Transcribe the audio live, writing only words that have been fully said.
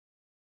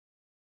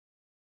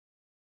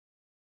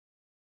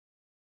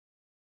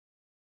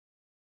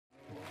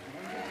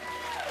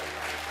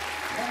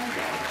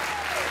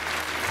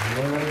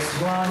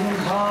flying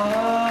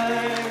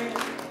high.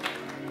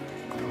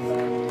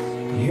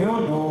 You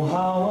know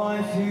how I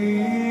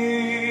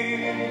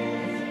feel.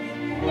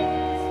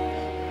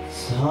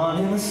 Sun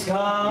in the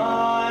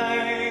sky.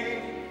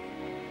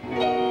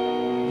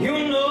 You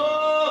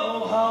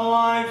know how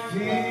I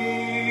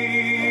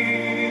feel.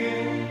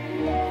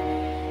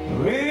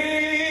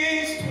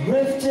 Breeze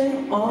drifting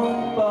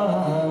on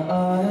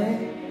by.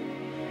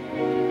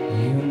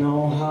 You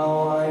know how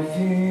I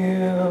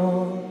feel.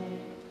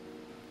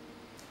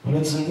 But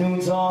it's a new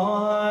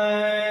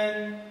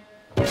dawn.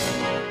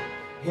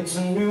 It's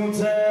a new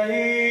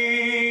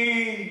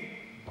day.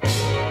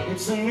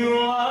 It's a new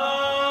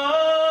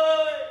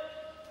life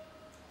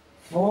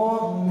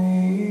for me.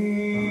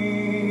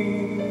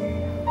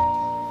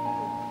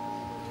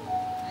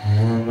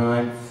 And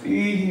I'm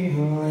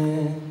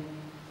feeling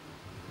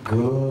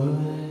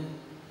good.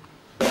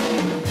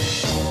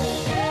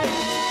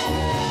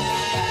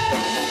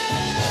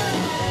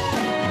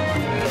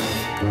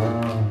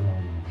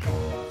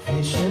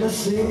 Fish in the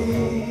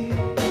sea.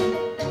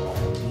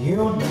 You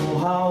know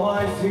how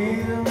I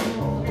feel.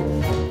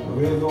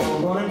 River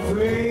running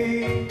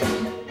free.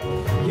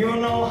 You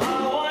know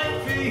how I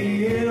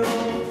feel.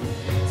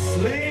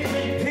 Sleep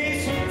in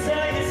peace when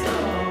day is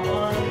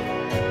done.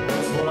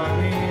 That's what I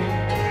mean.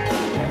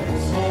 And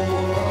this whole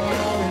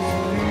world is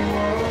a new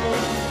world.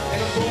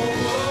 And a whole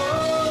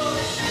world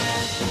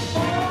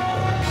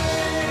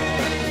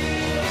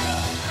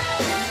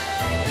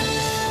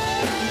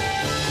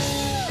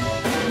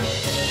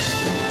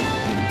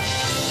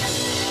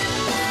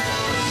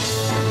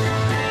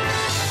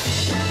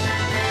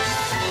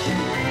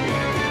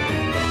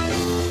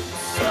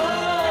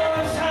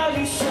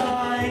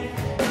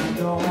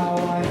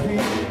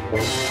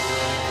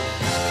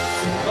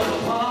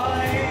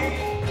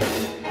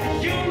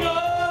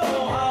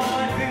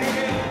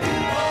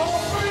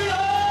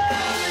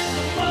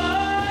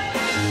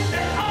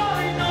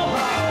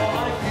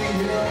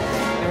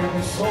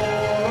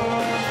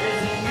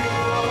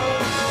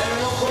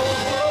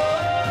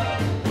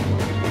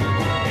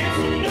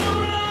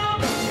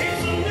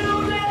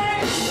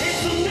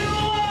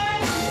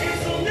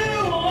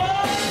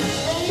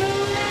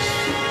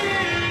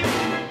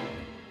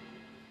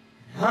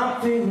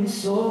I'm feeling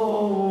so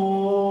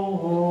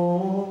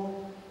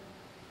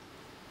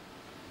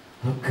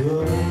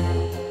good.